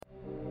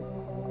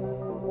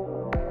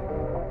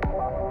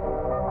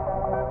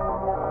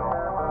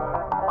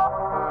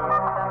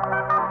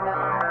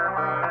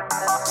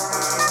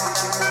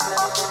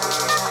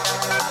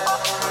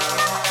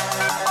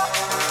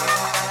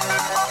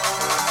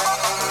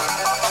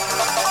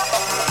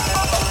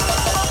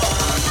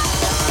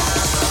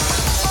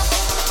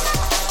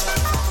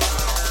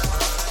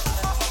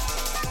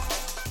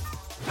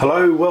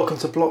Hello, welcome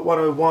to Block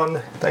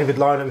 101. David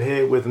Lynham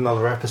here with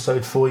another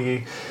episode for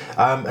you.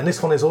 And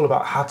this one is all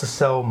about how to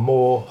sell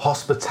more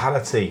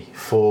hospitality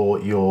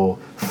for your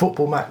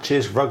football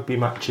matches, rugby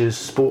matches,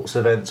 sports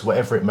events,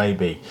 whatever it may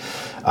be.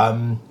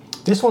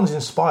 This one's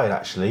inspired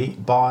actually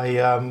by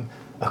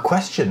a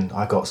question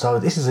I got. So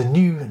this is a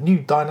new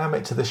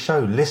dynamic to the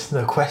show,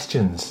 listener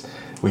questions.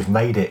 We've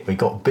made it, we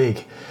got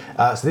big.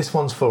 So this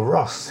one's for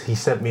Ross. He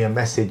sent me a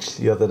message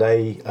the other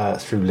day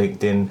through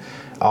LinkedIn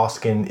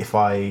asking if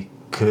I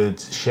could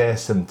share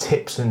some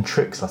tips and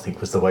tricks, I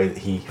think was the way that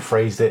he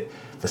phrased it,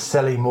 for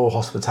selling more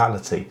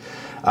hospitality.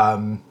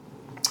 I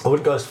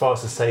wouldn't go as far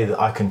as to say that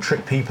I can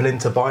trick people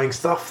into buying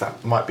stuff.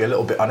 That might be a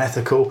little bit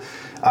unethical.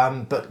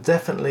 But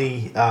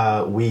definitely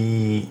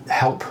we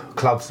help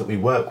clubs that we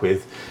work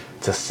with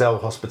to sell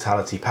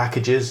hospitality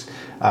packages.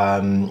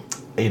 And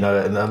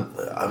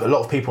a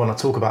lot of people, when I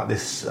talk about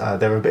this,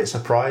 they're a bit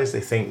surprised.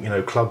 They think,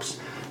 clubs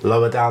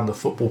lower down the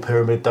football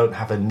pyramid don't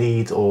have a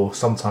need or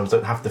sometimes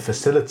don't have the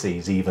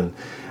facilities even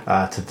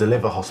to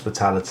deliver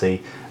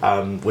hospitality.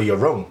 Well, you're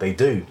wrong, they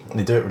do.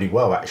 They do it really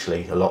well,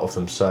 actually, a lot of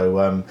them.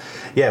 So,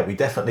 we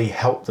definitely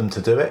help them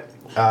to do it.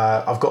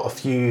 I've got a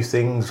few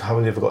things. How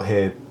many have I got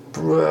here?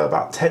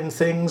 About 10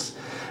 things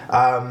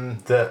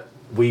that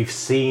we've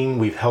seen,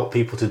 we've helped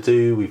people to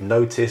do, we've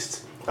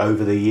noticed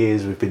over the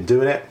years we've been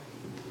doing it.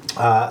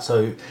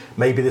 So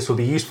maybe this will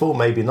be useful,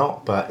 maybe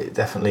not, but it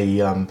definitely,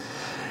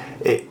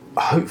 it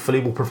hopefully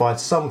will provide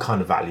some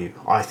kind of value,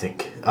 I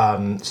think.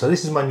 So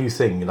this is my new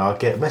thing. I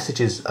get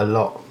messages a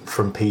lot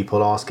from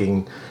people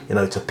asking,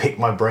 to pick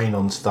my brain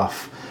on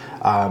stuff.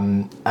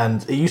 And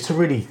it used to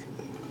really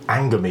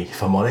anger me,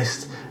 if I'm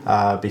honest,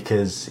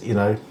 because,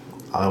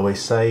 I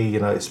always say,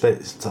 I've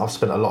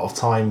spent a lot of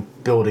time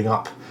building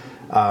up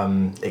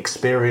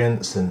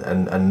experience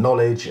and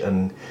knowledge,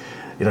 and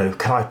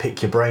can I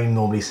pick your brain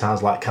normally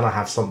sounds like, can I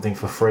have something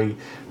for free?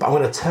 But I'm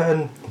going to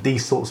turn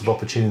these sorts of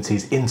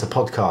opportunities into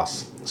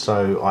podcasts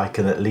so I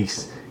can at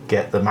least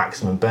get the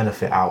maximum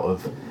benefit out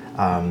of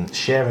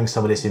sharing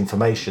some of this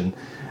information,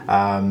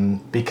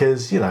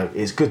 because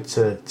it's good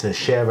to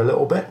share a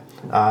little bit,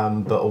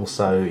 but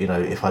also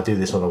if I do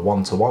this on a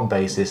one-to-one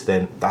basis,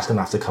 then that's going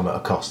to have to come at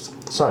a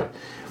cost. So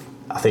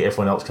I think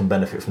everyone else can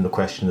benefit from the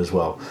question as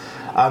well.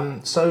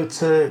 So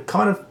to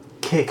kind of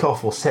kick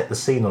off or set the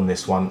scene on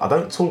this one, I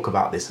don't talk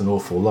about this an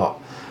awful lot,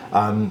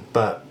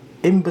 but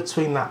in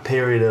between that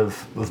period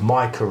of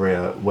my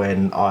career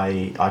when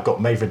I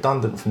got made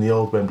redundant from the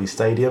old Wembley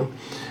Stadium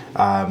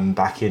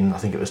back in, I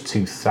think it was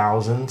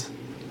 2000,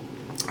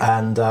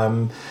 and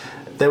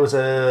there was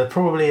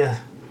probably a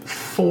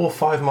 4 or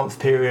 5 month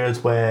period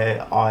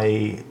where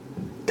I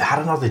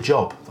had another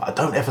job I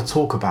don't ever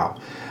talk about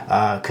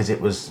because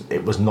it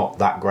was not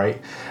that great,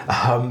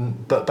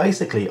 but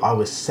basically I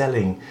was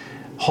selling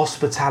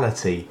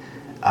hospitality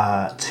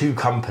to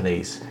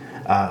companies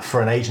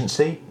for an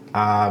agency.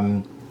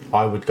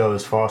 I would go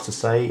as far as to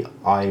say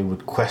I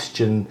would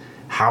question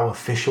how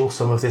official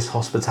some of this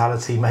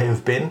hospitality may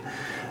have been,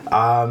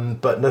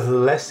 but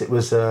nevertheless it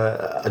was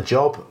a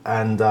job,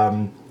 and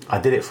I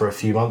did it for a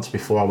few months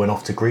before I went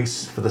off to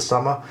Greece for the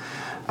summer,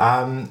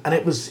 and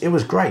it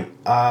was great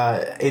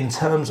in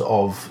terms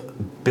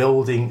of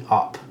building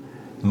up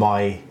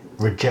my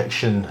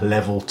rejection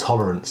level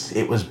tolerance.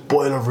 It was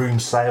boiler room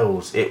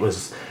sales. It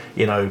was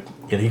you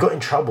got in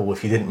trouble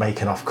if you didn't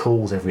make enough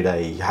calls every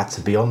day. You had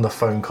to be on the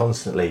phone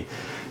constantly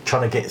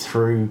trying to get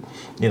through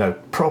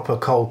proper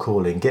cold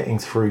calling, getting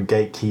through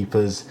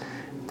gatekeepers,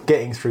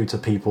 getting through to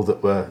people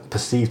that were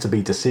perceived to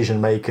be decision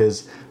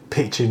makers,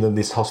 pitching them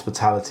these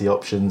hospitality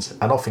options,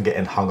 and often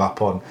getting hung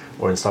up on,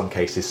 or in some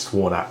cases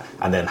sworn at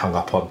and then hung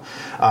up on.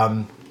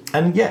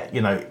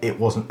 It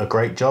wasn't a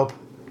great job.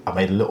 I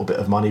made a little bit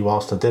of money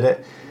whilst I did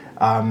it,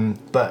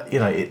 but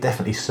it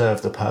definitely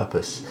served a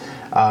purpose.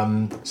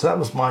 So that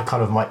was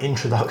my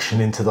introduction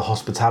into the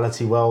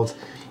hospitality world.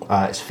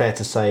 It's fair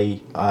to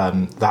say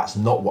that's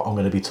not what I'm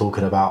going to be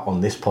talking about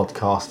on this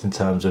podcast in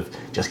terms of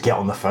just get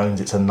on the phones,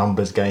 it's a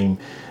numbers game,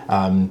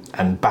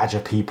 and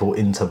badger people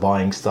into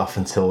buying stuff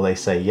until they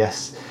say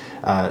yes.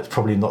 It's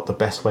probably not the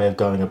best way of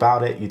going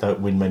about it. You don't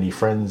win many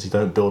friends, you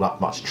don't build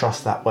up much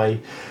trust that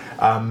way.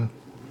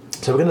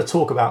 So we're going to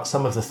talk about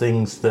some of the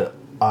things that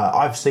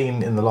I've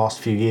seen in the last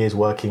few years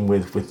working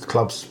with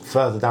clubs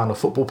further down the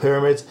football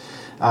pyramid,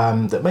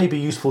 that may be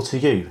useful to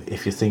you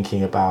if you're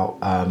thinking about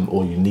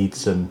or you need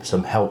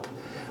some help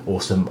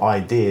or some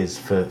ideas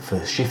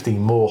for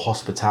shifting more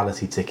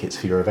hospitality tickets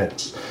for your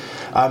events.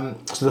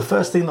 So the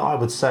first thing that I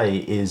would say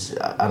is,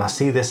 and I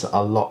see this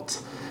a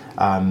lot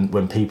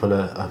when people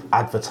are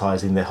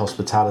advertising their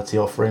hospitality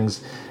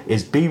offerings,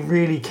 is be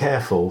really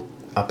careful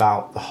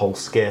about the whole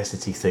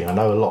scarcity thing. I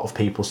know a lot of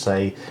people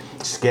say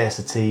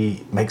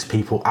scarcity makes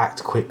people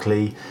act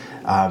quickly,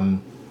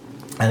 and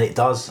it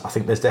does. I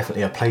think there's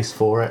definitely a place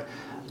for it.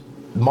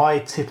 My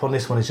tip on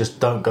this one is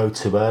just don't go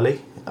too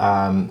early,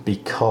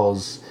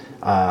 because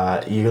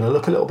you're going to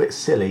look a little bit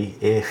silly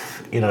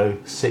if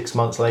 6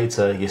 months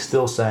later you're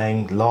still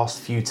saying last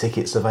few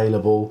tickets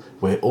available,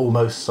 we're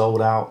almost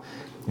sold out.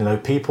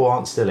 People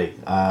aren't silly,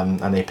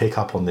 and they pick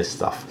up on this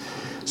stuff.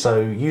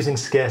 So using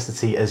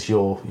scarcity as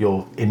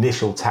your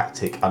initial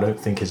tactic, I don't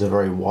think is a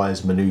very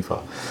wise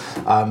maneuver.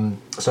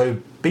 So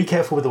be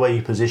careful with the way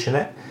you position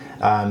it.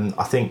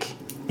 I think,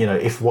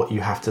 if what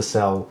you have to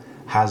sell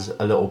has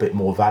a little bit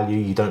more value,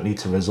 you don't need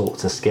to resort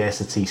to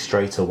scarcity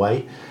straight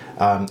away.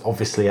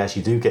 Obviously, as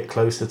you do get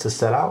closer to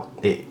sell out,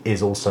 it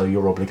is also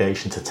your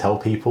obligation to tell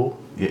people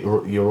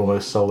you're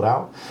almost sold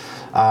out.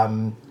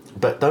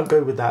 But don't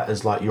go with that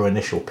as like your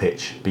initial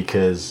pitch,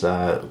 because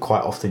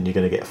quite often you're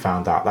going to get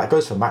found out. That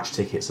goes for match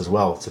tickets as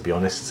well, to be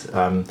honest.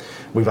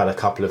 We've had a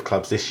couple of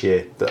clubs this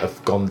year that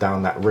have gone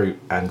down that route,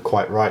 and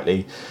quite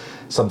rightly,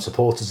 some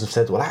supporters have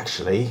said, well,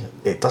 actually,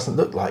 it doesn't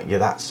look like you're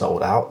that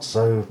sold out,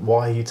 so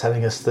why are you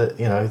telling us that,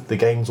 the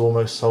game's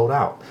almost sold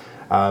out?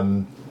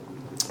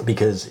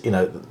 Because,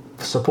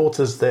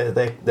 supporters,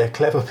 they're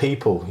clever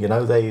people,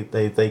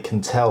 they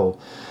can tell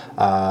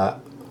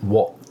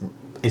what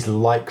is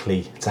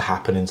likely to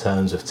happen in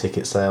terms of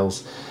ticket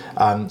sales.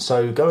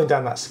 So going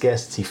down that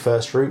scarcity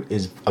first route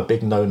is a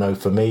big no-no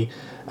for me.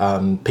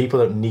 People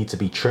don't need to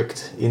be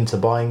tricked into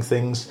buying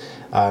things.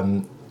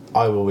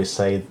 I always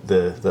say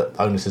the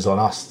onus is on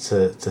us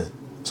to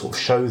sort of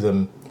show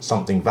them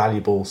something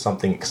valuable,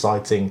 something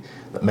exciting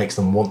that makes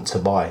them want to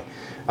buy.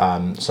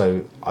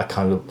 So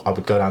I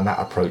would go down that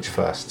approach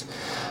first.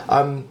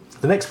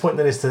 The next point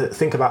then is to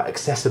think about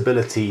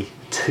accessibility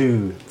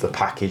to the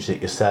package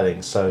that you're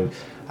selling. So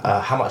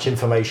how much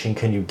information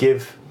can you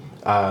give?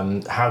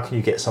 How can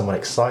you get someone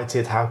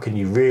excited? How can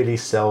you really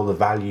sell the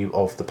value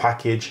of the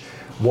package?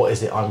 What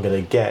is it I'm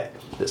going to get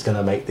that's going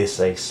to make this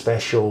a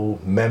special,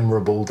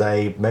 memorable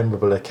day,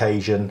 memorable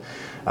occasion,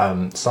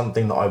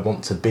 something that I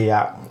want to be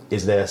at?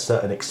 Is there a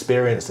certain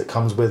experience that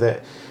comes with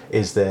it?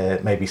 Is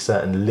there maybe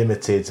certain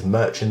limited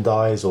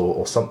merchandise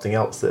or something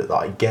else that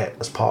I get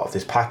as part of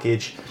this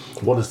package?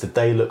 What does the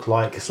day look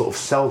like? Sort of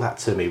sell that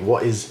to me.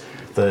 What is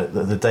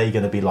the day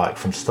going to be like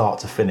from start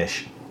to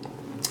finish?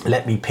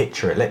 Let me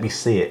picture it, let me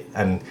see it,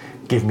 and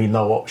give me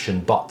no option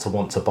but to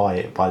want to buy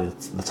it by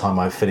the time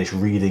I've finished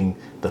reading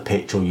the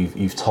pitch, or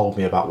you've told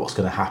me about what's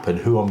going to happen,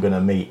 who I'm going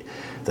to meet,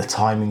 the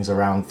timings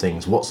around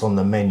things, what's on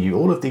the menu.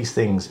 All of these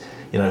things,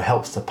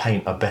 helps to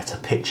paint a better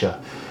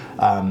picture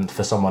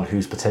for someone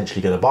who's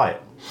potentially going to buy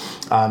it.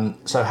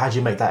 So how do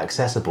you make that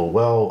accessible?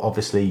 Well,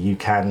 obviously you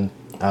can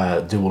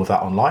do all of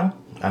that online,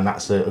 and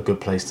that's a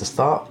good place to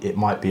start. It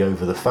might be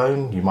over the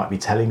phone. You might be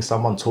talking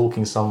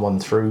someone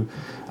through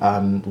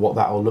what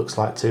that all looks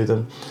like to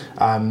them.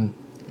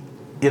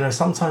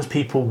 Sometimes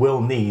people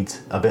will need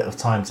a bit of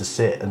time to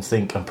sit and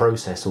think and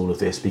process all of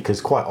this, because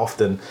quite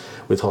often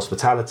with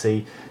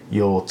hospitality,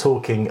 you're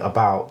talking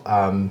about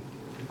a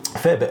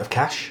fair bit of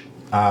cash,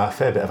 a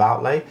fair bit of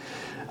outlay.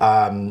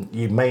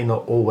 You may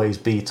not always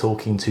be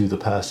talking to the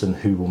person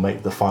who will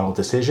make the final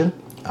decision,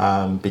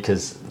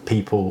 because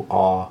people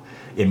are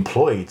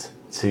employed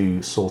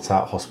to sort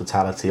out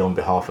hospitality on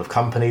behalf of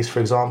companies, for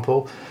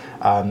example.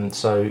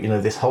 So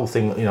this whole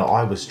thing,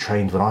 I was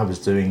trained when I was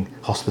doing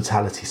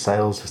hospitality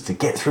sales was to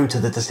get through to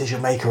the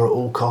decision maker at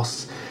all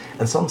costs.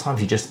 And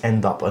sometimes you just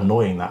end up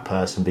annoying that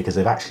person because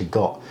they've actually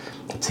got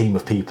a team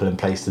of people in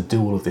place to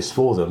do all of this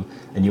for them,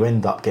 and you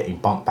end up getting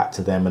bumped back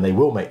to them, and they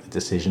will make the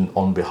decision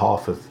on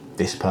behalf of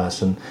this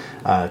person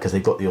because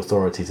they've got the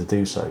authority to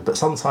do so. But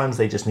sometimes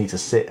they just need to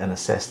sit and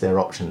assess their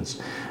options.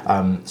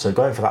 So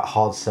going for that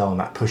hard sell and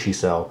that pushy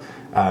sell,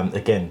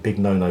 again, big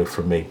no-no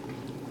from me.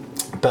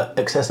 But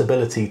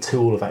accessibility to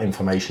all of that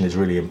information is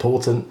really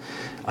important.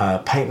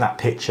 Paint that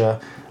picture,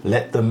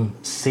 let them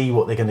see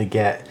what they're going to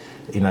get,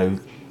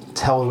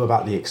 tell them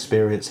about the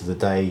experience of the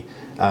day.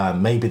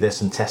 Maybe there's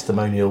some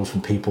testimonials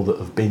from people that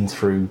have been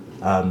through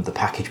the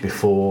package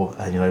before,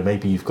 and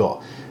maybe you've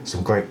got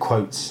some great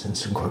quotes and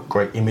some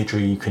great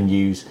imagery you can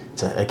use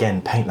to,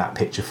 again, paint that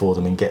picture for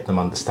them and get them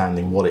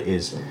understanding what it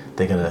is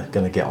they're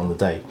going to get on the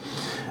day.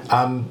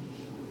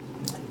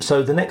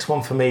 So the next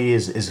one for me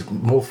is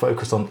more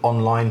focused on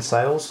online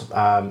sales,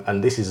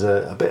 and this is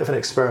a bit of an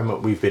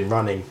experiment we've been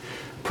running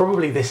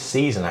probably this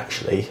season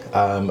actually,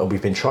 and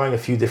we've been trying a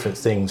few different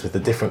things with the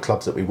different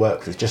clubs that we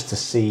work with just to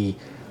see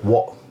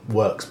what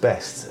works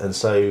best. And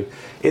so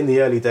in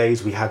the early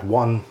days we had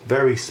one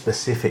very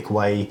specific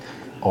way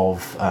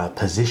of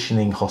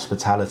positioning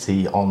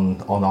hospitality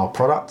on our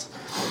product,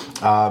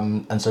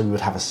 and so we would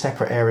have a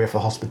separate area for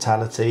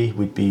hospitality.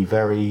 We'd be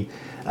very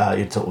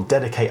you'd sort of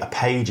dedicate a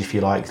page, if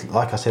you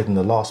like I said in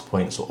the last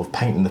point, sort of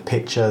painting the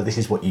picture. This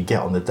is what you get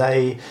on the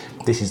day,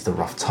 this is the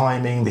rough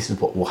timing, this is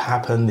what will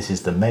happen, this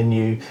is the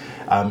menu,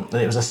 and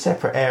it was a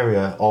separate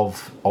area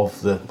of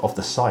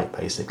the site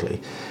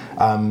basically,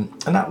 and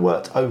that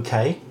worked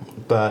okay,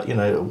 but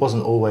it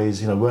wasn't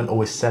always, we weren't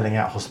always selling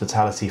out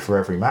hospitality for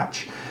every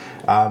match.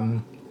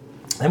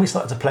 Then we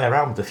started to play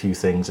around with a few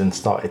things and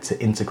started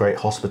to integrate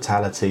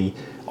hospitality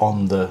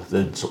on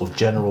the sort of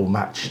general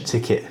match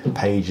ticket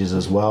pages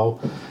as well.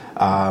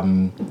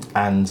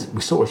 And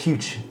we saw a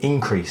huge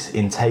increase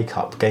in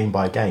take-up game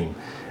by game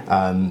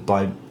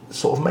by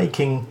sort of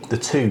making the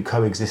two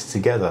coexist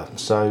together.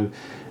 So,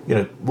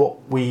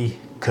 what we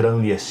could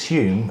only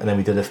assume, and then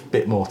we did a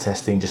bit more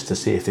testing just to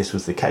see if this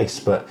was the case,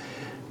 but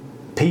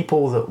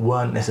people that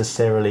weren't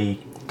necessarily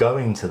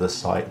going to the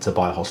site to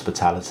buy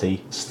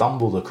hospitality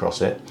stumbled across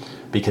it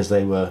because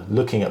they were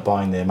looking at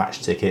buying their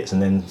match tickets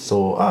and then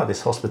saw,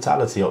 this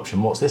hospitality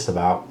option, what's this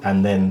about?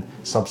 And then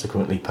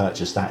subsequently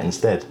purchased that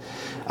instead.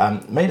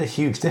 Made a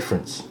huge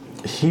difference,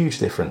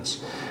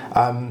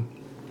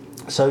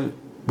 So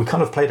we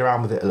kind of played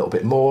around with it a little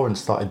bit more and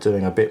started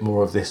doing a bit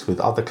more of this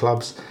with other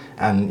clubs.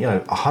 And,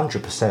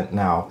 100%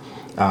 now,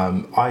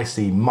 I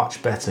see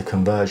much better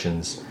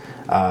conversions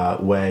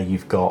where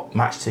you've got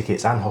match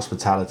tickets and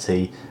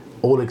hospitality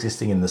all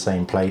existing in the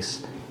same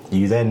place.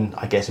 You then,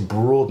 I guess,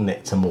 broaden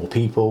it to more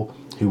people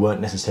who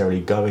weren't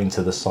necessarily going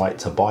to the site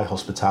to buy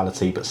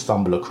hospitality but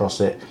stumble across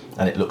it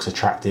and it looks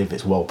attractive,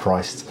 it's well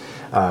priced,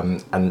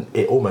 and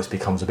it almost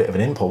becomes a bit of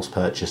an impulse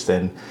purchase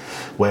then,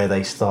 where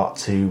they start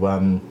to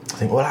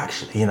think, well,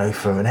 actually,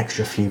 for an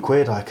extra few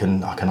quid I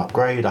can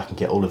upgrade, I can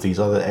get all of these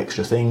other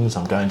extra things,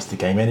 I'm going to the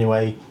game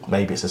anyway,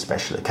 maybe it's a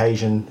special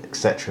occasion,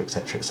 etc,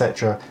 etc,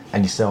 etc,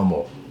 and you sell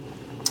more.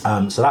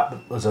 So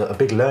that was a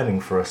big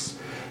learning for us.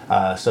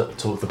 So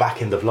towards the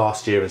back end of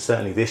last year and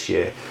certainly this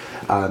year,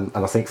 and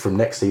I think from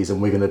next season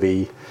we're going to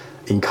be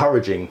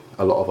encouraging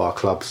a lot of our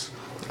clubs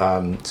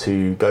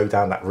to go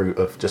down that route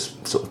of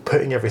just sort of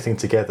putting everything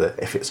together.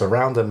 If it's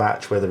around a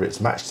match, whether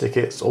it's match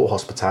tickets or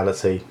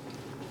hospitality,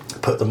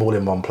 put them all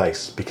in one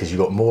place because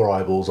you've got more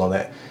eyeballs on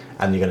it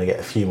and you're going to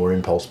get a few more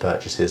impulse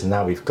purchases. And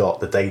now we've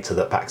got the data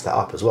that backs that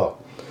up as well.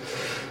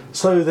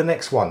 So the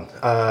next one,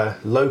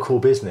 local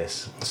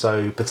business.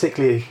 So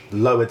particularly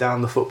lower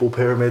down the football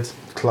pyramid,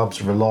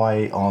 clubs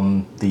rely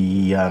on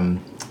the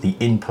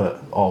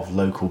input of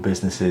local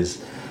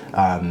businesses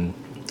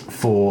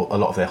for a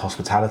lot of their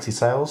hospitality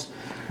sales.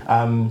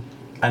 And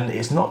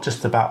it's not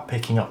just about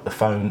picking up the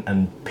phone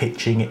and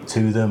pitching it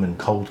to them and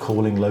cold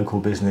calling local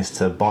business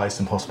to buy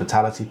some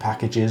hospitality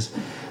packages.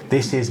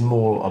 This is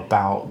more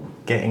about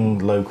getting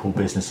local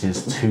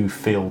businesses to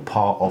feel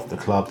part of the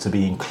club, to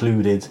be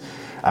included,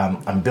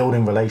 and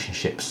building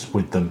relationships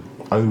with them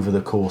over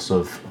the course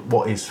of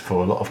what is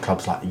for a lot of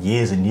clubs like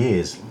years and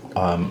years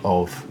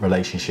of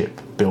relationship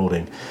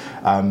building.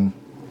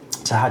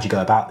 So how do you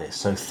go about this?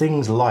 So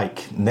things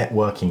like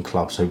networking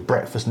clubs, so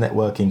breakfast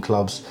networking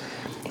clubs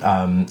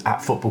at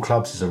football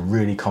clubs is a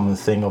really common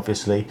thing,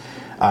 obviously,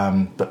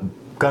 but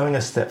going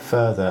a step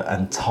further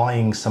and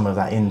tying some of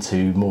that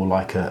into more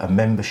like a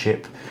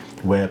membership,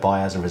 whereby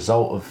as a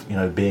result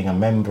of being a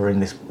member in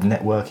this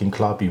networking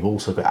club, you've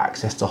also got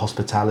access to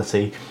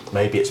hospitality.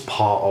 Maybe it's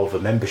part of a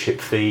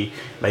membership fee,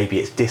 maybe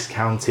it's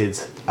discounted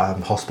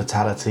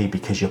hospitality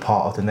because you're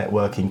part of the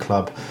networking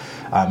club.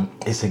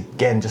 It's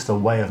again just a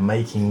way of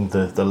making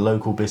the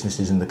local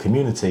businesses in the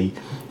community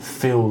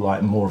feel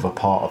like more of a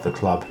part of the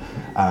club.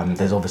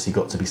 There's obviously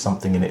got to be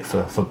something in it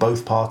for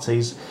both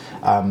parties,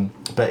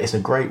 but it's a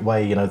great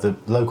way, the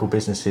local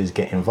businesses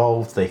get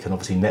involved, they can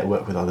obviously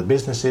network with other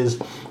businesses,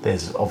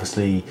 there's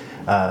obviously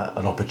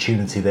an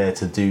opportunity there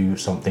to do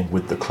something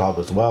with the club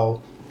as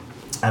well.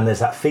 And there's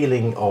that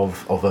feeling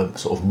of a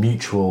sort of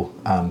mutual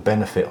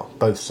benefit on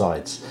both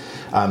sides.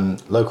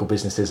 Local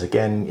businesses,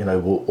 again,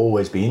 will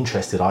always be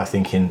interested, I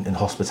think, in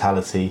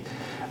hospitality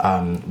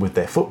with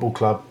their football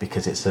club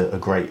because it's a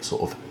great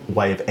sort of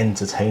way of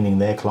entertaining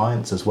their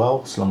clients as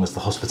well, as long as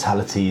the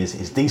hospitality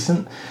is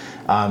decent.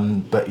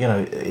 But,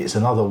 it's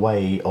another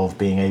way of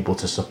being able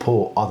to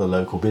support other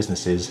local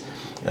businesses,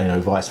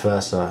 vice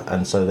versa.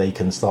 And so they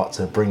can start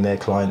to bring their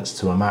clients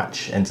to a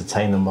match,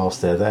 entertain them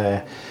whilst they're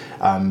there.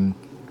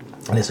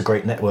 And it's a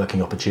great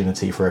networking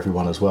opportunity for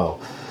everyone as well.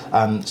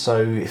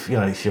 So if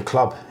your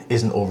club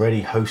isn't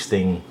already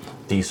hosting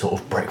these sort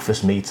of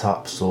breakfast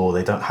meetups, or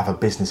they don't have a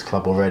business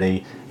club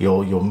already,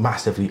 you're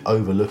massively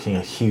overlooking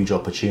a huge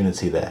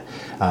opportunity there.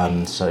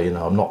 So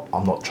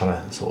I'm not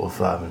trying to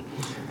sort of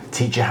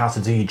teach you how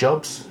to do your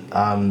jobs,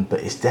 but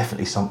it's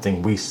definitely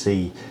something we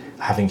see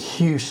having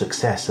huge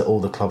success at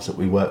all the clubs that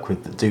we work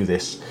with that do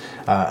this,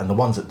 and the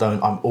ones that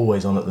don't, I'm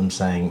always on at them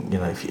saying,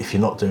 if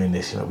you're not doing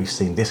this, we've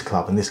seen this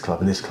club and this club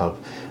and this club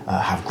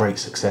have great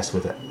success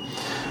with it.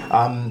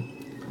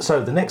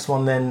 So the next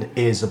one then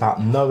is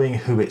about knowing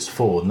who it's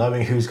for,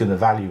 knowing who's going to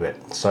value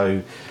it.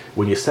 So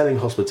when you're selling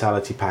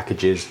hospitality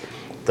packages,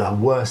 the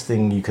worst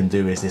thing you can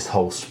do is this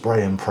whole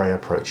spray and pray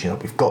approach.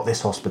 We've got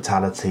this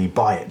hospitality,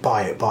 buy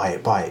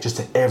it, just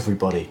to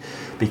everybody,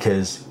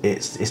 because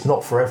it's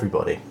not for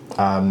everybody.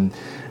 And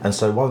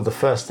so one of the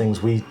first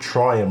things we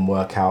try and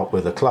work out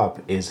with a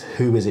club is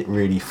who is it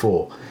really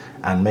for,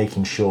 and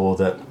making sure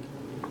that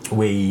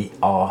we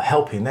are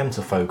helping them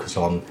to focus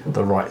on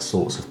the right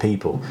sorts of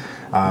people.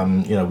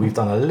 We've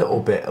done a little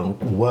bit and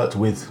worked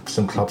with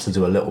some clubs to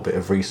do a little bit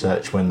of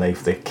research when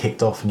they've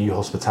kicked off new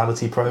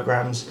hospitality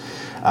programs.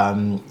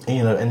 And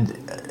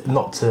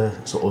not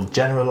to sort of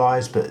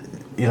generalize, but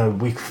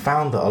we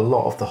found that a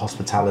lot of the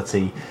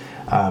hospitality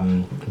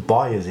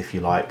buyers, if you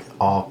like,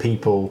 are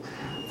people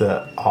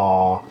that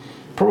are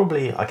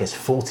probably, I guess,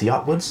 40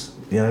 upwards.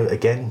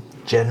 again,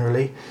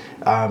 generally.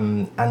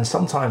 And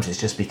sometimes it's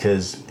just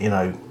because,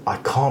 I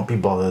can't be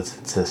bothered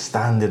to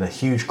stand in a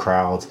huge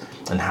crowd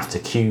and have to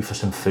queue for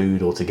some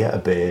food or to get a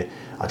beer.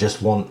 I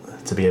just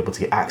want to be able to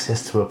get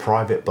access to a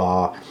private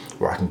bar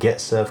where I can get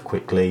served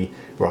quickly,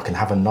 where I can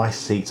have a nice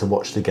seat to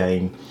watch the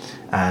game,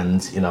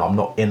 and I'm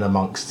not in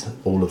amongst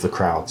all of the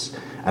crowds.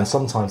 And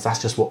sometimes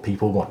that's just what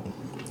people want.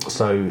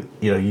 So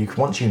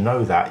once you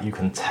know that, you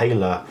can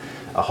tailor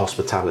a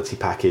hospitality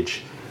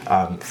package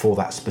for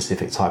that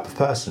specific type of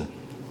person.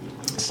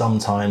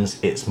 Sometimes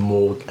it's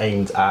more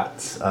aimed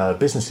at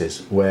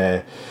businesses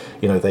where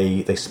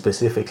they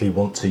specifically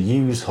want to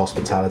use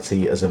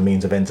hospitality as a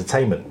means of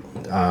entertainment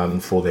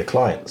for their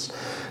clients.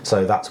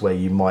 So that's where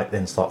you might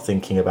then start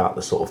thinking about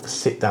the sort of the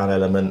sit down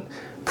element,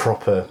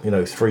 proper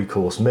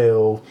 3-course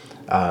meal,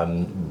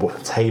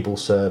 table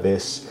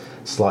service,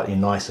 slightly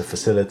nicer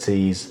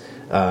facilities.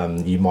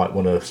 You might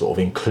want to sort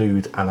of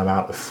include an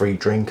amount of free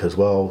drink as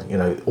well.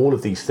 All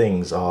of these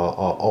things are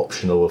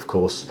optional, of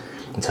course,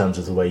 in terms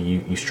of the way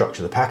you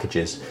structure the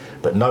packages,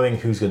 but knowing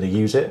who's going to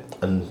use it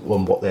and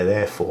what they're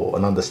there for,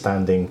 and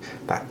understanding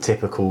that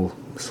typical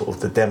sort of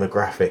the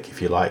demographic,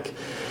 if you like,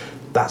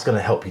 that's going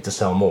to help you to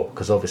sell more.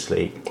 Because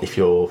obviously, if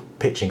you're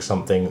pitching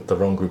something the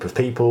wrong group of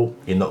people,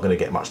 you're not going to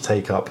get much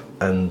take up,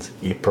 and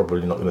you're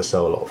probably not going to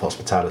sell a lot of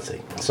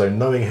hospitality. So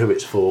knowing who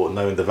it's for,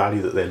 knowing the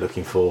value that they're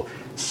looking for,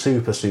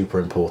 super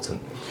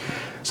important.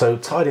 So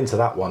tied into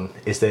that one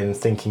is then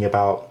thinking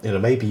about,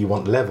 maybe you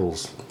want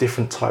levels,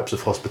 different types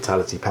of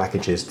hospitality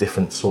packages,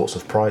 different sorts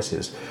of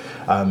prices.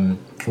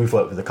 We've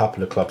worked with a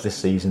couple of clubs this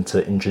season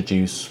to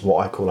introduce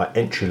what I call like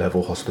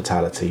entry-level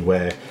hospitality,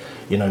 where,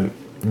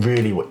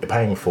 really what you're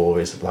paying for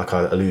is, like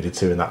I alluded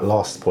to in that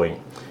last point,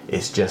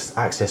 it's just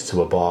access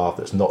to a bar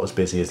that's not as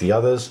busy as the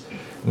others,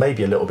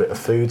 maybe a little bit of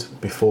food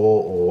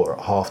before or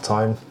at half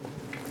time.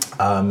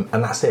 And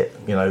that's it,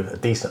 a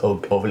decent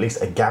or at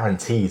least a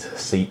guaranteed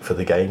seat for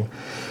the game.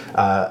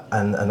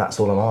 And that's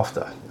all I'm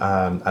after.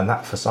 And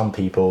that for some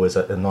people is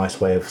a nice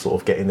way of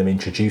sort of getting them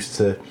introduced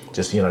to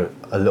just, a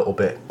little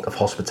bit of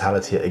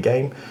hospitality at a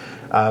game.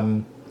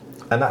 And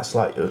that's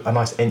like a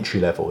nice entry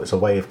level. It's a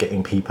way of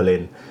getting people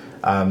in.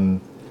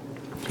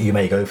 You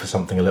may go for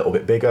something a little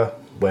bit bigger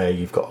where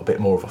you've got a bit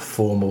more of a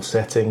formal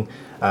setting,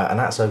 and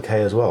that's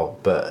okay as well.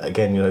 But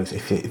again,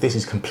 if this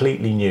is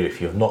completely new,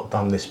 if you've not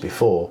done this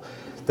before,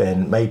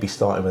 then maybe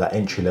starting with that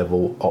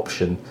entry-level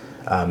option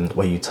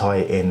where you tie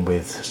it in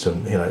with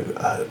some,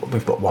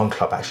 we've got one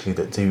club actually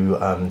that do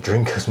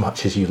drink as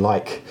much as you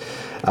like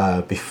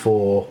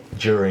before,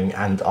 during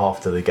and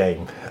after the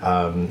game,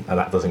 and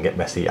that doesn't get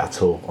messy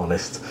at all,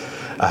 honest.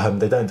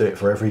 They don't do it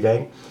for every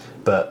game,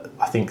 but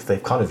I think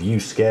they've kind of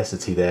used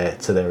scarcity there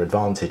to their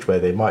advantage, where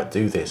they might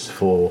do this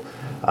for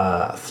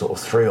sort of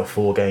 3 or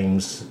 4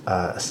 games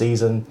a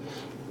season.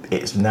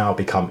 It's now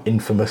become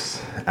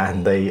infamous,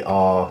 and they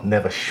are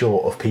never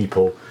short of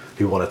people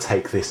who want to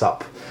take this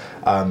up.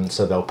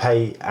 So they'll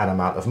pay an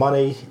amount of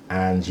money,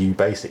 and you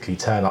basically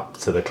turn up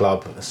to the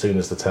club as soon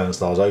as the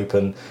turnstiles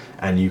open,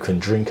 and you can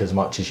drink as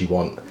much as you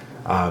want.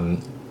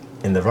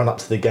 In the run-up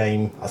to the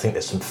game, I think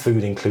there's some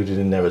food included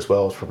in there as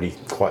well. It's probably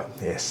quite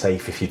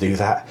safe if you do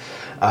that.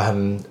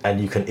 And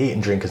you can eat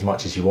and drink as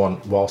much as you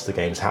want whilst the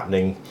game's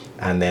happening,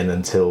 and then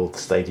until the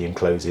stadium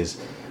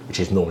closes, which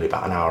is normally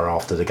about an hour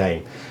after the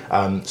game.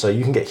 So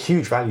you can get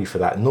huge value for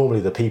that. Normally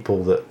the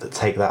people that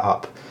take that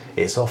up,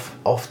 it's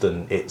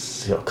often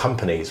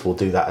companies will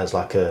do that as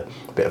like a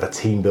bit of a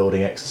team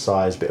building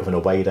exercise, bit of an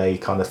away day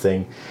kind of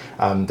thing,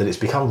 that it's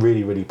become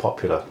really, really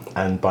popular.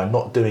 And by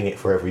not doing it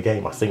for every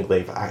game, I think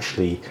they've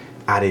actually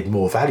added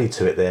more value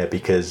to it there,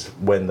 because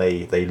when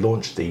they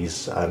launch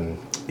these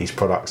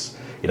products,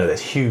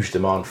 there's huge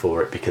demand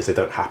for it because they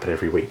don't happen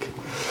every week.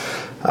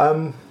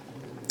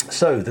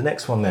 So the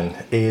next one then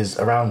is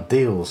around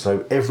deals.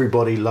 So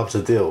everybody loves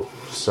a deal.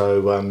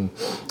 So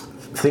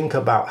think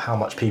about how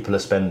much people are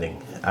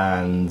spending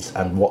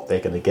and what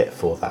they're going to get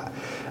for that.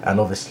 And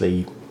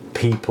obviously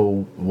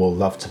people will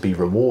love to be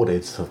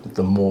rewarded for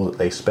the more that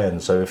they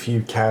spend. So if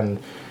you can,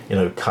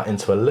 cut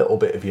into a little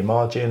bit of your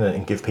margin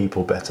and give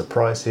people better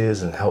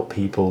prices and help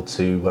people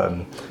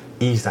to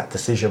ease that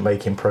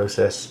decision-making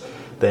process,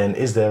 then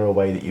is there a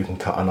way that you can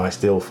cut a nice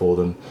deal for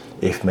them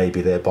if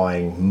maybe they're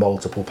buying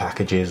multiple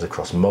packages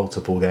across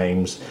multiple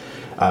games,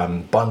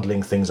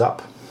 bundling things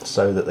up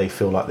so that they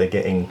feel like they're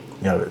getting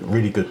a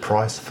really good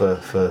price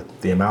for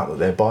the amount that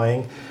they're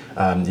buying.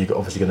 You're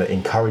obviously going to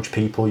encourage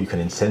people, you can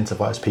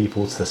incentivize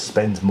people to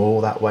spend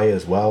more that way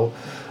as well.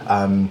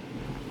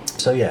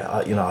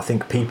 I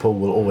think people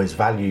will always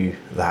value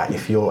that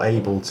if you're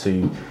able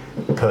to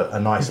put a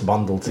nice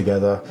bundle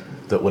together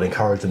that will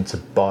encourage them to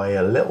buy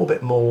a little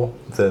bit more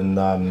than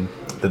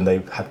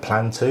they had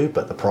planned to,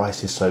 but the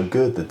price is so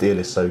good, the deal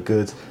is so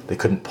good, they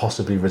couldn't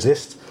possibly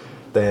resist,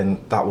 then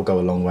that will go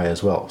a long way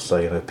as well.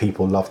 So,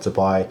 people love to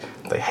buy,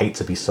 they hate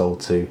to be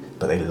sold to,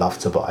 but they love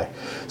to buy.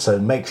 So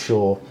make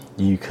sure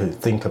you could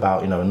think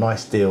about, a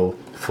nice deal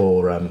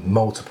for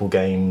multiple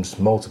games,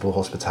 multiple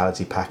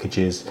hospitality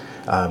packages,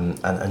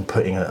 and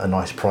putting a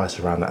nice price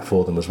around that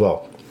for them as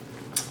well.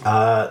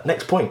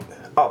 Next point,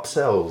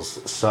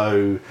 upsells.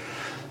 So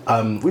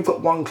we've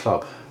got one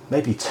club,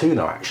 maybe two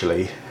now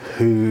actually,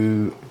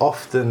 who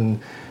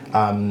often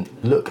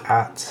look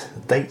at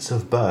dates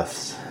of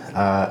births,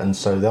 and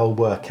so they'll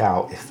work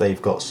out if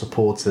they've got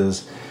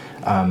supporters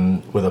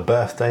with a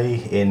birthday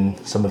in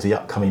some of the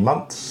upcoming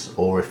months,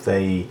 or if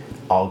they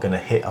are going to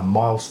hit a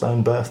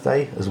milestone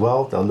birthday as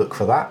well. They'll look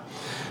for that,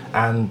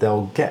 and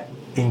they'll get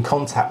in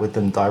contact with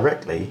them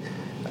directly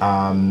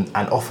and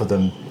offer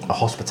them a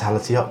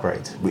hospitality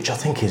upgrade, which I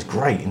think is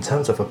great in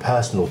terms of a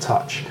personal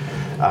touch.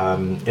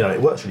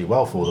 It works really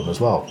well for them as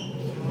well.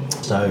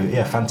 So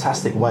yeah,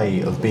 fantastic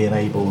way of being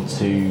able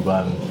to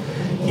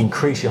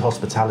increase your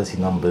hospitality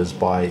numbers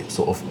by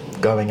sort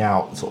of going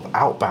out, sort of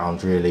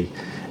outbound really,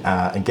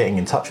 and getting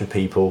in touch with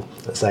people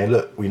that say,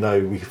 look, we know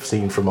we've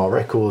seen from our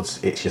records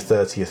it's your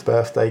 30th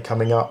birthday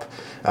coming up.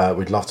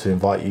 We'd love to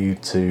invite you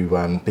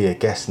to be a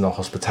guest in our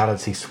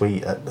hospitality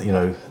suite at,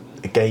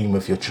 a game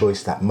of your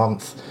choice that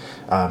month.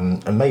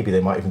 And maybe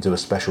they might even do a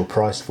special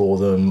price for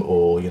them,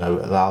 or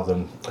allow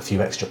them a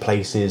few extra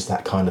places,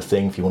 that kind of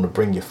thing, if you want to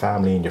bring your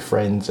family and your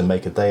friends and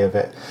make a day of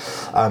it,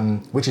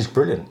 which is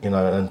brilliant,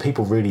 and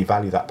people really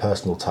value that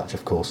personal touch,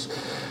 of course.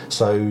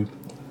 So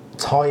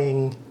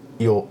tying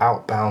your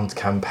outbound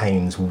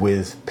campaigns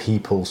with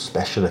people's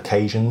special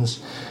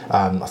occasions,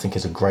 I think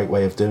is a great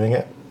way of doing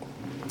it.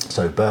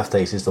 So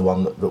birthdays is the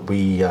one that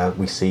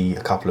we see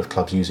a couple of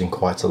clubs using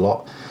quite a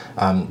lot,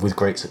 with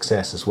great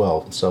success as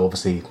well. So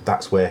obviously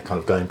that's where, kind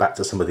of going back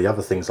to some of the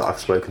other things that I've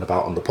spoken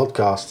about on the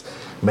podcast,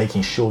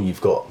 making sure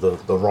you've got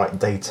the right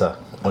data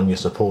on your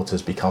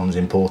supporters becomes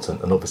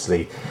important. And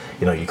obviously,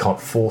 you can't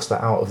force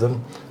that out of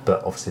them,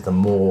 but obviously the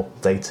more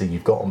data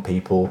you've got on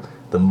people,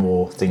 the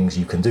more things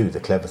you can do, the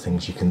clever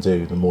things you can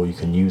do, the more you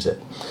can use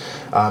it.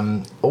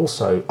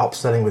 Also,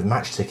 upselling with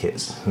match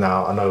tickets.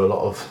 Now, I know a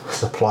lot of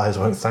suppliers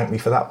won't thank me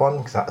for that one,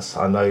 because that's,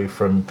 I know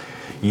from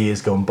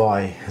years gone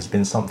by, has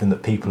been something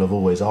that people have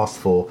always asked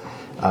for,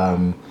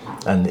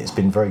 and it's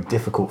been very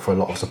difficult for a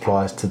lot of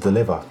suppliers to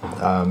deliver.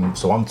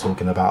 So I'm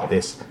talking about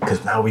this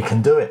because now we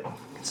can do it.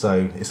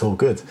 So it's all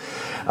good.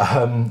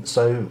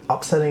 So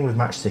upselling with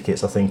match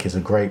tickets, I think, is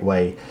a great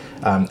way.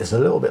 It's a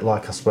little bit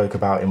like I spoke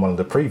about in one of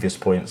the previous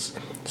points,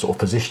 sort of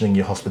positioning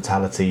your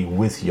hospitality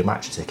with your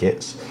match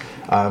tickets.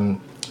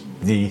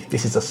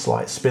 This is a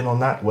slight spin on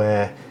that,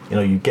 where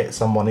you get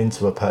someone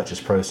into a purchase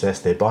process,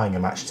 they're buying a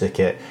match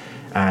ticket,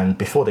 and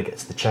before they get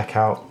to the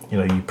checkout,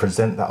 you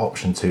present that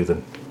option to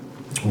them.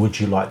 Would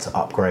you like to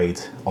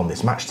upgrade on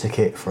this match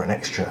ticket for an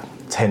extra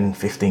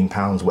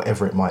 £10-15,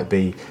 whatever it might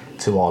be,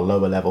 to our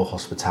lower level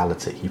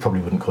hospitality? You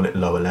probably wouldn't call it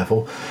lower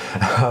level,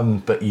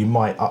 but you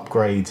might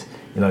upgrade,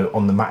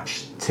 on the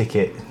match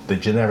ticket, the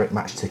generic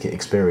match ticket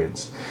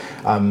experience.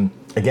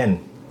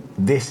 Again,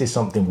 this is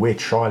something we're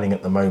trialing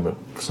at the moment.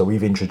 So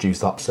we've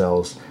introduced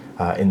upsells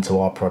into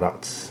our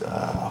product,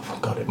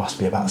 it must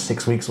be about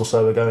 6 weeks or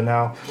so ago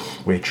now.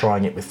 We're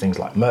trying it with things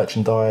like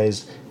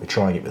merchandise, we're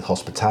trying it with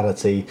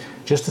hospitality,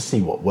 just to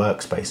see what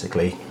works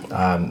basically.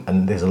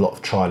 And there's a lot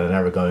of trial and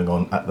error going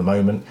on at the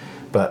moment,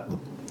 but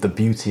the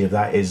beauty of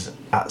that is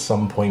at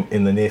some point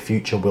in the near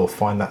future we'll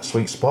find that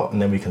sweet spot,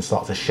 and then we can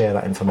start to share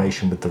that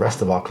information with the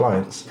rest of our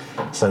clients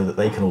so that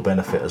they can all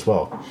benefit as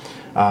well.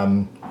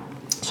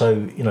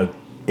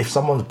 If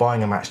someone's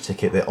buying a match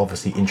ticket, they're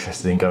obviously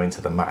interested in going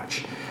to the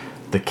match.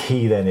 The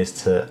key then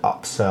is to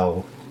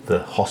upsell the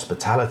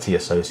hospitality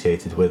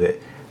associated with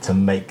it to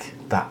make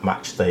that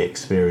match day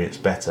experience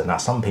better. Now,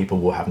 some people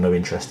will have no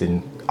interest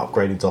in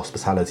upgrading to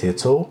hospitality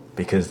at all,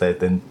 because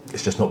then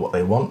it's just not what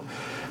they want.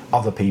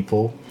 Other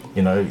people,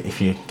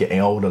 if you're getting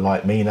older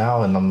like me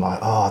now, and I'm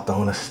like, I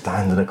don't want to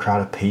stand in a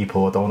crowd of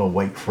people, I don't want to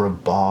wait for a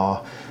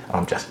bar,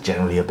 I'm just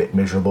generally a bit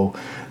miserable,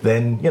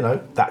 then,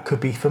 that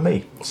could be for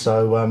me.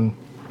 So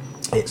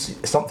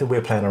it's something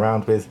we're playing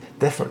around with.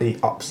 Definitely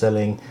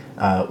upselling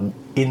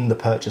in the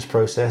purchase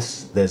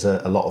process. There's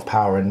a lot of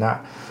power in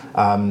that.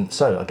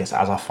 So I guess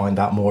as I find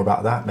out more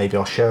about that, maybe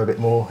I'll share a bit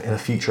more in a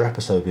future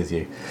episode with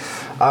you.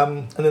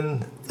 And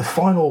then the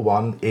final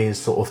one is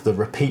sort of the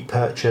repeat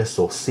purchase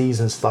or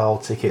season style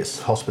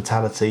tickets,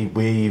 hospitality.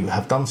 We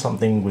have done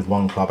something with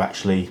one club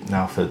actually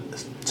now for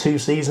 2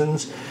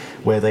 seasons,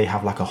 where they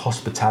have like a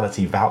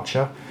hospitality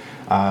voucher.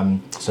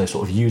 So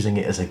sort of using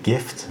it as a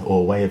gift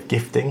or a way of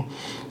gifting.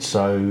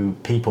 So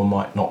people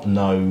might not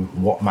know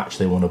what match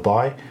they want to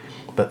buy,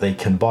 but they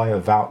can buy a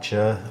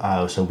voucher.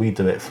 So we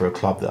do it for a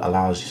club that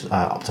allows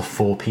up to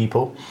 4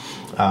 people.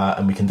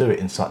 And we can do it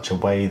in such a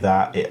way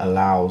that it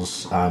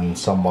allows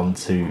someone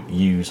to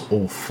use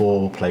all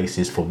 4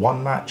 places for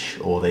one match,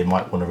 or they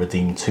might want to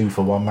redeem 2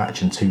 for one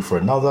match and 2 for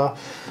another,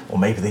 or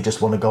maybe they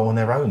just want to go on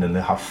their own and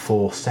they have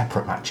 4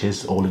 separate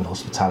matches all in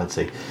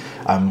hospitality.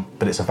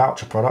 But it's a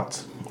voucher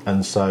product,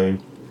 and so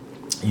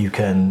you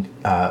can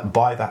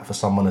buy that for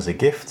someone as a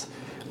gift,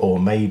 or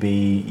maybe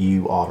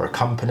you are a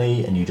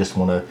company and you just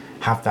want to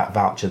have that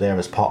voucher there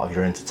as part of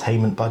your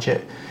entertainment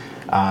budget.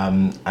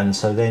 And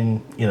so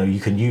then, you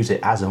can use it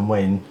as and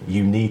when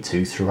you need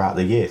to throughout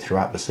the year,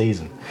 throughout the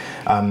season.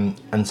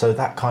 And so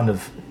that kind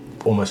of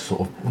almost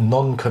sort of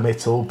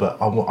non-committal,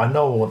 but I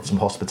know I want some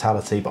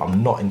hospitality, but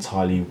I'm not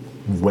entirely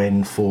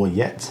when for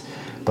yet.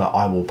 But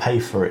I will pay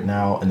for it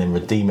now and then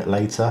redeem it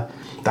later.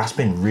 That's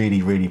been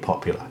really, really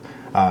popular.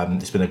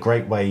 It's been a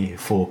great way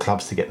for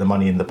clubs to get the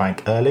money in the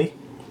bank early,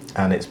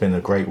 and it's been a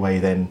great way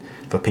then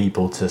for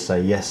people to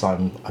say, yes,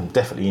 I'm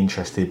definitely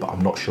interested, but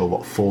I'm not sure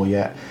what for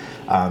yet.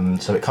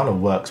 So it kind of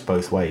works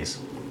both ways.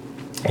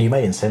 You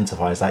may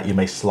incentivize that, you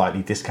may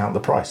slightly discount the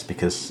price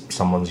because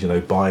someone's,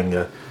 buying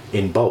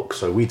in bulk.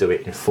 So we do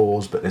it in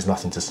 4s, but there's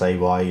nothing to say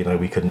why,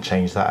 we couldn't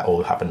change that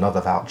or have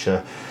another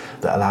voucher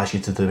that allows you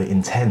to do it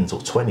in 10s or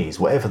 20s,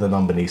 whatever the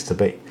number needs to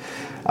be.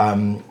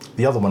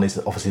 The other one is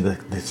obviously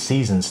the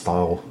season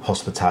style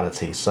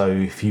hospitality. So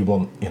if you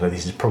want,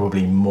 this is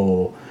probably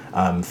more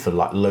for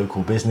like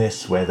local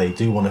business where they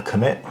do want to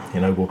commit.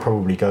 We'll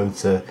probably go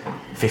to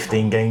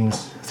 15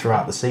 games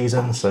throughout the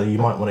season. So you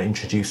might want to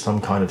introduce some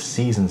kind of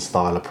season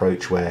style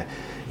approach where,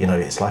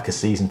 it's like a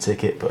season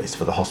ticket, but it's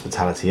for the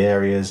hospitality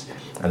areas.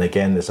 And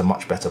again, there's a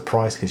much better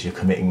price because you're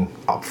committing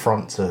up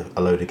front to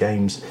a load of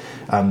games.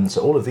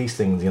 So all of these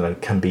things,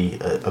 can be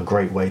a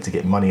great way to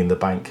get money in the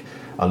bank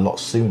a lot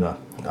sooner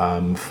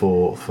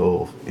for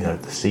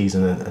the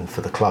season and for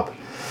the club.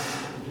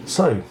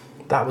 So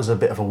that was a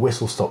bit of a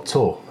whistle-stop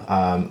tour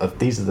of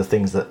these are the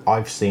things that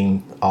I've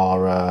seen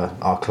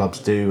our clubs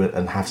do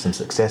and have some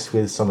success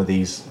with. Some of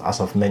these, as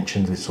I've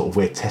mentioned, is sort of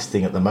we're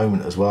testing at the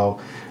moment as well.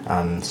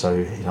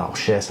 So I'll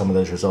share some of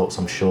those results,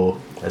 I'm sure,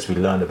 as we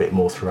learn a bit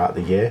more throughout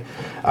the year.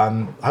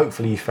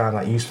 Hopefully you found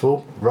that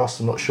useful.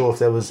 Ross, I'm not sure if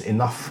there was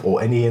enough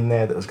or any in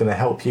there that was going to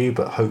help you,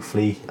 but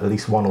hopefully at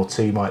least one or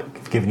two might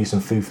have given you some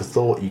food for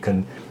thought. You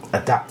can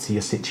adapt to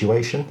your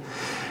situation.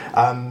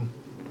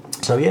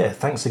 So yeah,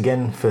 thanks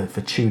again for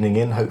tuning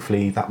in.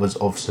 Hopefully that was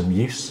of some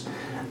use.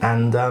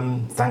 And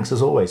thanks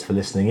as always for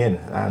listening in.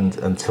 And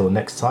until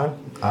next time,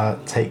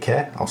 take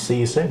care. I'll see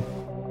you soon.